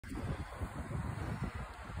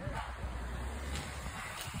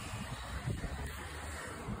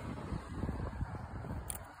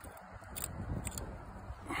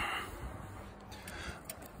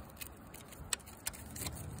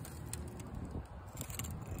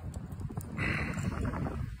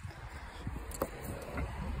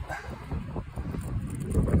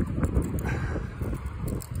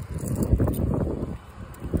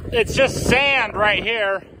it's just sand right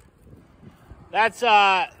here. That's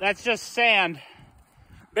just sand.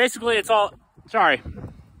 Basically, it's all, sorry.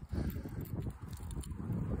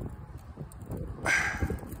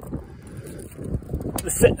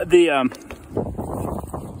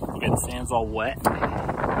 Again, sand's all wet.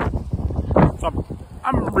 So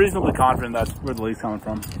I'm reasonably confident that's where the leak's coming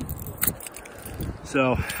from.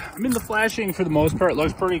 So, I mean, the flashing for the most part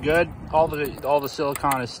looks pretty good. All the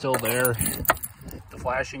silicone is still there. The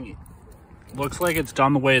flashing looks like it's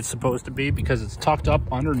done the way it's supposed to be because it's tucked up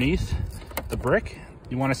underneath the brick.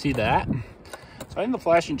 You want to see that? So I think the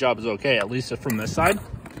flashing job is okay, at least from this side.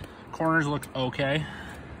 Corners look okay.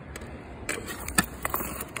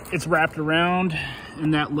 It's wrapped around,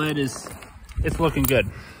 and that lead it's looking good.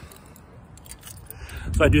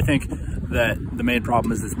 So I do think that the main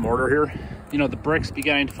problem is this mortar here. You know, the brick's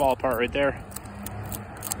beginning to fall apart right there.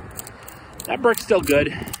 That brick's still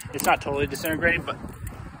good. It's not totally disintegrating,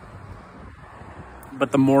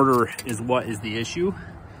 but the mortar is what is the issue.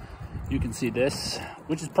 You can see this,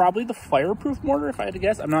 which is probably the fireproof mortar, if I had to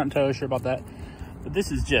guess. I'm not entirely sure about that. But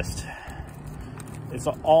this is just, it's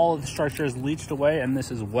all of the structure is leached away, and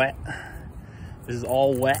this is wet. This is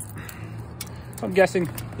all wet. So I'm guessing,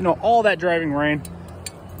 you know, all that driving rain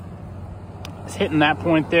is hitting that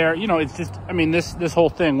point there. You know, it's just, I mean, this whole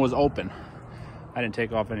thing was open. I didn't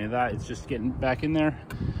take off any of that. It's just getting back in there,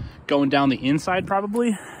 going down the inside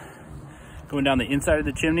probably, going down the inside of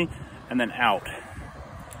the chimney, and then out,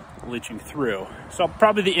 leaching through. So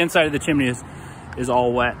probably the inside of the chimney is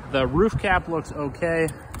all wet. The roof cap looks okay.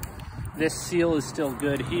 This seal is still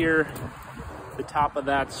good here. The top of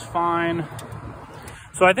that's fine.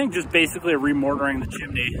 So I think just basically remortaring the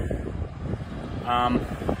chimney,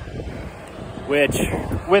 which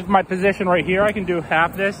with my position right here, I can do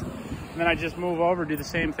half this, and then I just move over, do the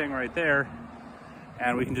same thing right there,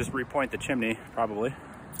 and we can just repoint the chimney probably.